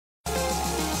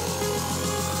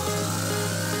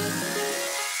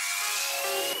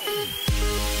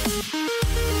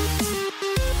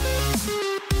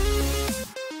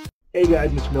Hey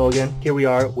guys, Mr. Mil again. Here we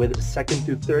are with 2nd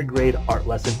through 3rd grade art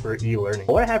lesson for e-learning.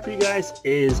 What I have for you guys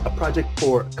is a project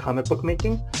for comic book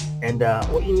making, and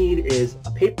what you need is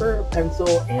a paper,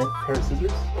 pencil, and a pair of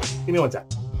scissors. Give me one sec.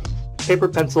 Paper,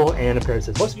 pencil, and a pair of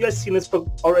scissors. Most of you guys have seen this book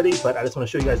already, but I just want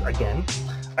to show you guys again.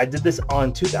 I did this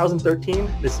on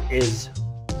 2013. This is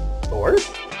Thor.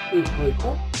 It's really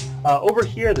cool. Over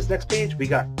here, this next page, we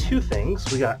got two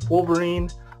things. We got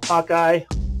Wolverine, Hawkeye,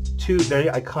 two very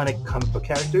iconic comic book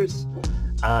characters.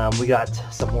 We got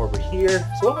some more over here.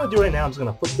 So what I'm going to do right now, I'm just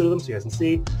going to flip through them so you guys can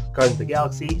see. Guardians of the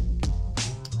Galaxy,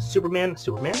 Superman,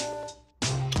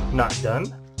 not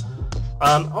done.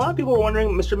 A lot of people are wondering,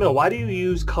 Mr. Mil, why do you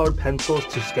use colored pencils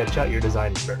to sketch out your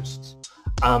design first?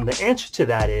 The answer to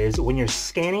that is when you're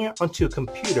scanning it onto a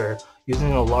computer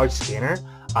using a large scanner,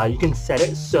 you can set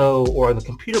it so, or in the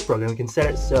computer program, you can set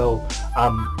it so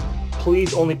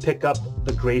please only pick up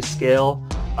the grayscale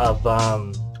of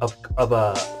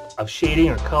shading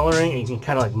or coloring, and you can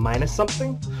kind of like minus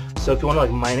something. So if you want to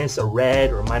like minus a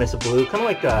red or minus a blue, kind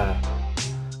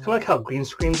of like how green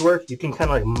screens work, you can kind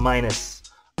of like minus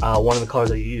one of the colors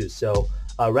that you use. So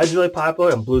red's really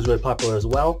popular and blue's really popular as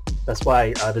well. That's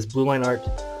why this blue line art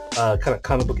kind of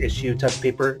comic book issue type of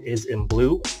paper is in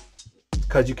blue,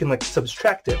 because you can like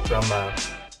subtract it from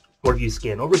where you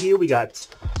scan. Over here we got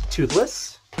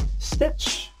Toothless,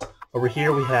 Stitch. Over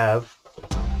here we have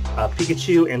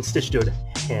Pikachu and Stitch doing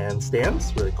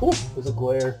handstands. Really cool. There's a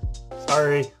glare.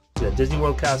 Sorry. We got Disney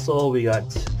World Castle. We got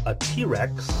a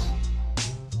T-Rex.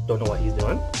 Don't know what he's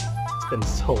doing. It's been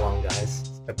so long,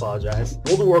 guys. I apologize.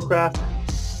 World of Warcraft.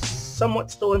 Somewhat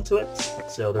still into it.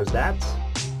 So there's that.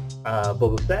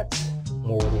 Boba Fett.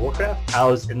 More World of Warcraft. I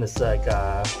was in this like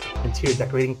interior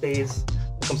decorating phase.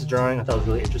 When it comes to drawing, I thought it was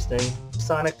really interesting.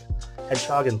 Sonic,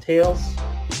 Hedgehog, and Tails.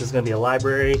 This is going to be a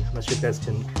library. I'm not sure if you guys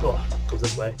can... Oh, it goes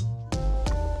this way.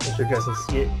 I'm not sure if you guys can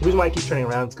see it. The reason why I keep turning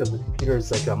around is because the computer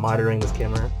is like monitoring this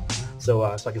camera. So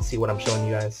I can see what I'm showing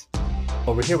you guys.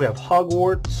 Over here we have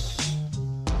Hogwarts.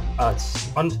 It's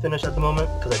unfinished at the moment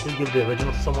because I did give the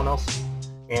original to someone else.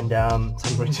 And so I'm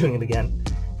redoing it again.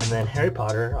 And then Harry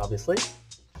Potter, obviously.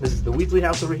 This is the Weasley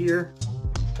house over here.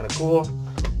 Kind of cool.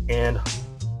 And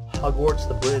Hogwarts,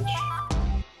 the bridge.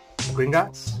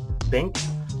 Gringotts, Bank.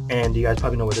 And you guys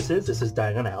probably know where this is. This is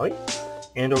Diagon Alley.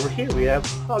 And over here we have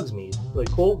Hogsmeade. Really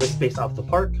cool. This is based off the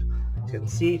park. As you can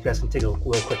see, you guys can take a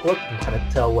real quick look and kind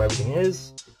of tell where everything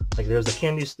is. Like there's a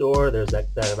candy store, there's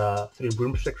that Three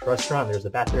Broomsticks restaurant, there's the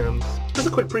bathrooms. Just a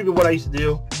quick preview of what I used to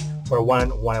do, or what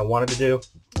I wanted to do.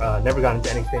 Never got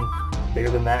into anything bigger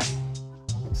than that.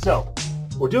 So,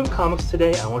 we're doing comics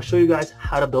today. I want to show you guys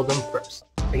how to build them first.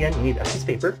 Again, you need a piece of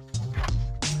paper,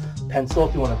 pencil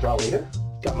if you want to draw later.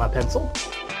 Got my pencil.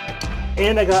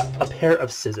 And I got a pair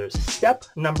of scissors. Step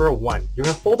number 1. You're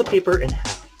going to fold the paper in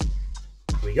half.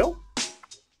 Here we go.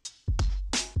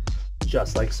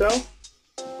 Just like so.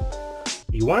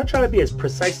 You want to try to be as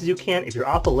precise as you can. If you're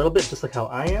off a little bit, just like how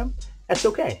I am, that's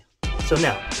okay. So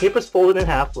now, paper's folded in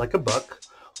half like a book.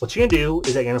 What you're going to do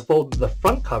is you're going to fold the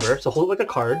front cover, so hold it like a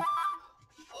card.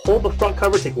 Hold the front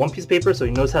cover, take one piece of paper, so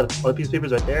you notice how the other piece of paper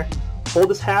is right there. Fold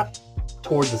this half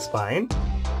towards the spine,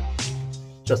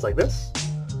 just like this.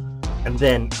 And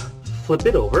then flip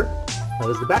it over. Now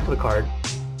this is the back of the card.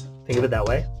 Think of it that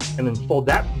way. And then fold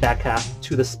that back half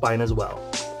to the spine as well.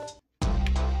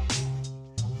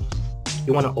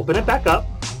 You want to open it back up.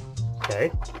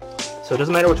 Okay. So it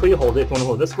doesn't matter which way you hold it. If you want to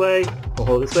hold it this way, or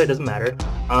hold it this way, it doesn't matter.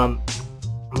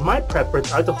 My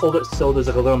preference, I like to hold it so there's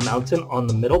like a little mountain on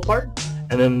the middle part,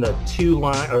 and then the two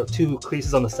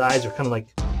creases on the sides are kind of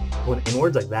like going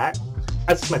inwards like that.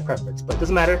 That's my preference, but it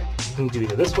doesn't matter. You can do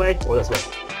either this way or this way.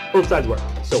 Both sides work.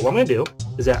 So what I'm going to do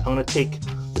is that I'm going to take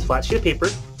this flat sheet of paper,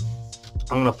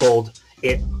 I'm going to fold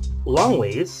it long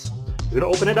ways, you're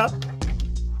going to open it up,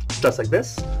 just like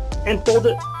this, and fold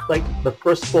it like the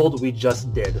first fold we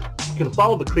just did. You can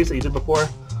follow the crease that you did before.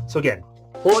 So again,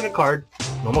 fold like a card,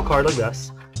 normal card like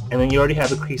this, and then you already have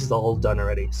the creases all done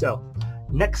already. So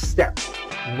next step,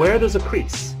 where there's a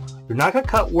crease, you're not going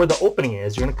to cut where the opening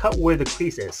is, you're going to cut where the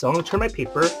crease is. So I'm going to turn my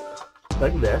paper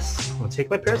like this. I'm going to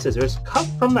take my pair of scissors, cut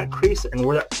from that crease and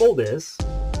where that fold is,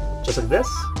 just like this.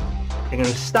 You're going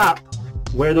to stop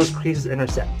where those creases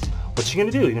intersect. What you're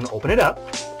going to do, you're going to open it up,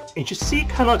 and you see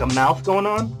kind of like a mouth going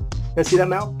on. You guys see that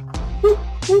mouth? Whoop,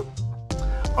 whoop.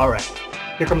 Alright,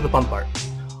 here comes the fun part.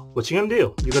 What you're going to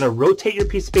do, you're going to rotate your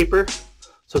piece of paper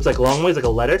so it's like long ways, like a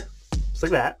letter, just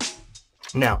like that.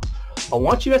 Now, I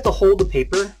want you guys to hold the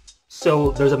paper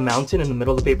so there's a mountain in the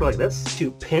middle of the paper like this,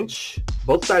 to pinch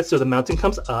both sides so the mountain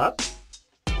comes up,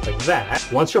 like that.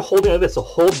 Once you're holding it like this, so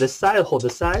hold this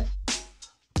side,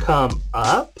 come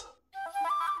up,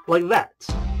 like that.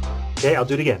 Okay, I'll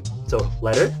do it again. So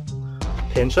letter,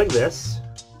 pinch like this,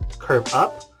 curve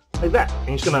up like that. And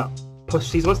you're just gonna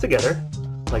push these ones together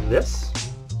like this,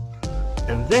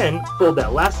 and then fold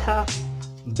that last half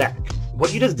back.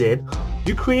 What you just did,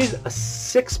 you created a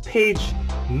 6-page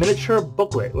miniature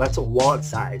booklet. That's a wallet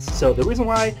size. So the reason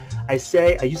why I used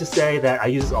to say that I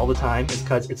use this all the time is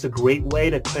because it's a great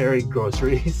way to carry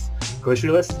grocery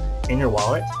lists in your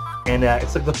wallet, and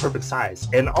it's like the perfect size.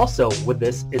 And also with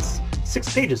this, it's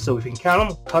 6 pages, so if you can count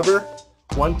them, cover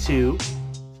 1, 2,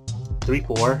 3,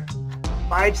 4,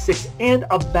 5, 6, and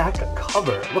a back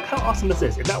cover. Look how awesome this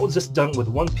is. And that was just done with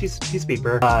one piece of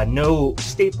paper. No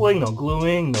stapling, no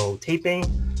gluing, no taping,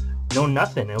 no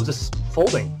nothing. It was just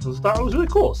folding. I thought it was really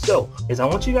cool. So I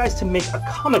want you guys to make a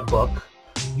comic book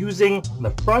using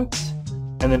the front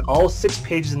and then all 6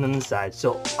 pages and then the side.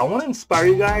 So I want to inspire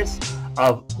you guys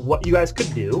of what you guys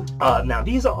could do. Now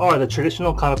these are the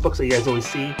traditional comic books that you guys always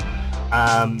see.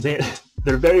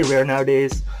 They're very rare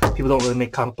nowadays. People don't really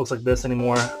make comic books like this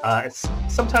anymore. It's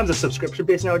sometimes a subscription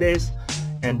based nowadays,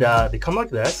 and they come like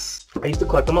this. I used to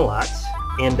collect them a lot,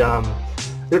 and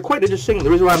they're quite interesting. The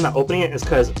reason why I'm not opening it is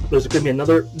because there's going to be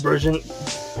another version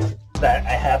that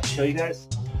I have to show you guys.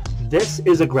 This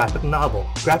is a graphic novel.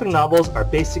 Graphic novels are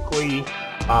basically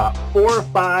 4 or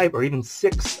 5 or even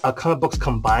 6 comic books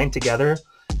combined together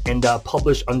and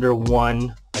published under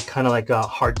one, kind of like a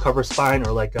hardcover spine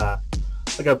or like a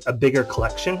bigger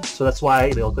collection. So that's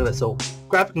why they look like this. So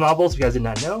graphic novels, if you guys did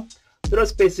not know, they're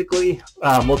just basically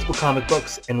multiple comic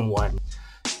books in one.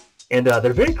 And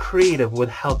they're very creative with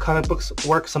how comic books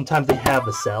work. Sometimes they have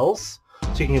the cells,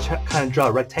 so you can kind of draw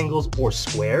rectangles or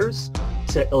squares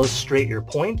to illustrate your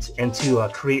point and to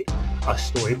create a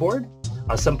storyboard.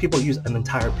 Some people use an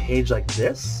entire page like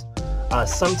this.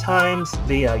 Sometimes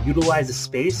they utilize the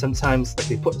space. Sometimes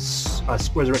they put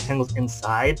squares or rectangles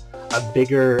inside a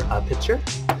bigger picture.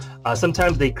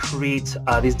 Sometimes they create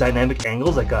these dynamic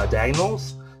angles, like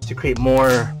diagonals, to create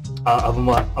more of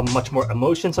a much more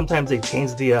emotion. Sometimes they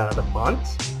change the font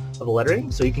of the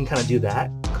lettering, so you can kind of do that.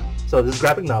 So this is a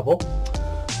graphic novel.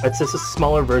 It's just a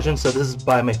smaller version. So this is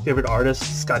by my favorite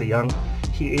artist, Scotty Young.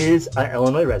 He is an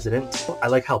Illinois resident. I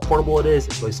like how portable it is.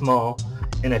 It's really small.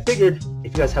 And I figured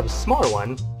if you guys have a smaller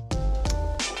one,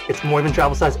 it's more even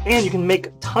travel size, and you can make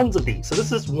tons of these. So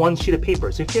this is 1 sheet of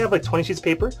paper. So if you have like 20 sheets of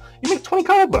paper, you make 20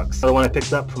 comic books. The one I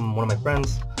picked up from one of my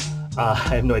friends. I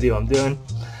have no idea what I'm doing.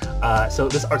 So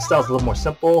this art style is a little more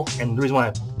simple, and the reason why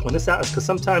I point this out is because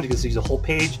sometimes you can use a whole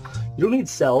page. You don't need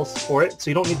cells for it, so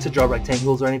you don't need to draw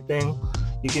rectangles or anything.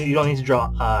 You don't need to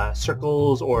draw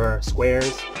circles or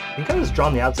squares. You can kind of just draw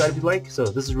on the outside if you like, so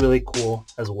this is really cool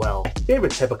as well. My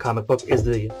favorite type of comic book is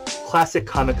the classic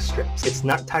comic strips. It's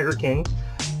not Tiger King,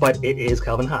 but it is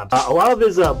Calvin Hobbes. A lot of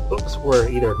his books were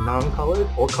either non-colored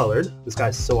or colored. This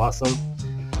guy's so awesome.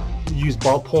 He used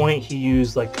ballpoint, he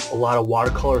used like a lot of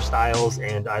watercolor styles,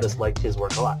 and I just like his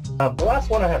work a lot. The last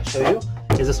one I have to show you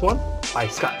is this one by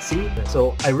Scott C.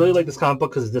 So I really like this comic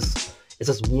book because it's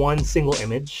just one single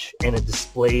image and it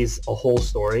displays a whole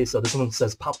story. So this one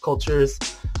says pop cultures.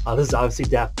 This is obviously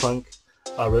Daft Punk.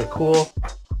 Really cool.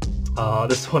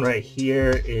 This one right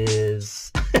here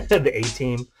is the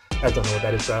A-Team. I don't know what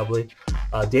that is probably.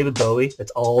 David Bowie.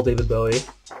 It's all David Bowie.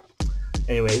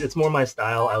 Anyway, it's more my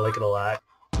style. I like it a lot.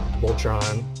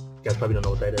 Voltron. You guys probably don't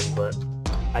know what that is, but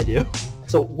I do.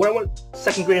 So what I want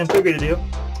 2nd grade and 3rd grade to do,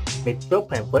 make a fill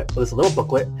pamphlet with this little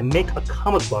booklet and make a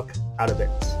comic book out of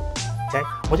it. Okay?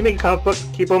 Once you make a comic book,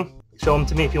 keep them, show them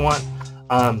to me if you want.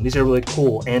 These are really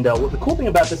cool. And what the cool thing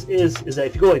about this is that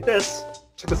if you go like this,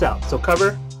 check this out. So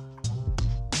cover.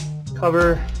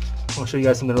 I'll show you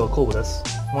guys something real cool with this.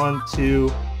 1,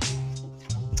 2,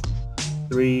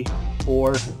 3,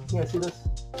 4. You guys see this?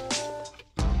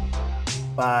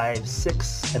 5,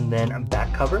 6, and then a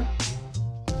back cover.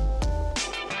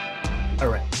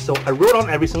 Alright, so I wrote on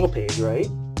every single page, right?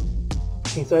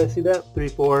 Can you see that? 3,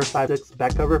 4, 5, 6,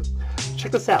 back cover.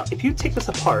 Check this out. If you take this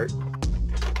apart,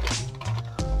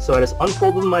 so I just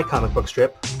unfolded my comic book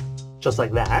strip, just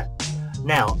like that.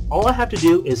 Now, all I have to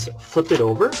do is flip it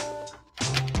over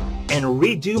and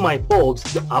redo my folds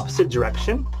the opposite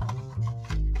direction.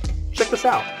 Check this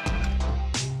out.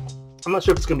 I'm not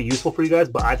sure if it's going to be useful for you guys,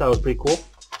 but I thought it was pretty cool.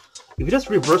 If you just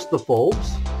reverse the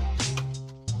folds,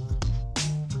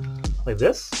 like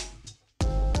this,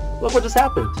 look what just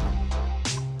happened.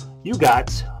 You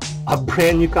got a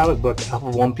brand new comic book off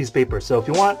of one piece of paper. So if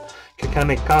you want, you can kind of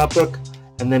make a comic book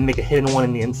and then make a hidden one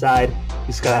in the inside. You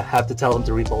just gotta have to tell them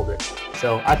to refold it.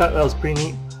 So I thought that was pretty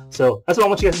neat. So that's what I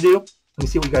want you guys to do. Let me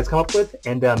see what you guys come up with,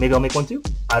 and maybe I'll make one too.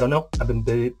 I don't know. I've been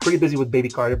pretty busy with Baby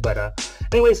Carter, but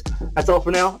anyways, that's all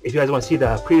for now. If you guys want to see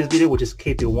the previous video, which is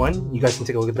K through 1, you guys can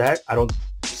take a look at that. I don't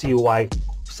see why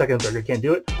second and third grade can't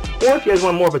do it. Or if you guys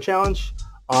want more of a challenge,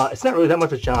 it's not really that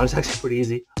much of a challenge. It's actually pretty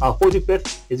easy. 4th through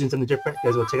 5th is doing something different. If you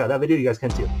guys want to check out that video, you guys can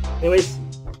too. Anyways,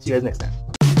 see you guys next time.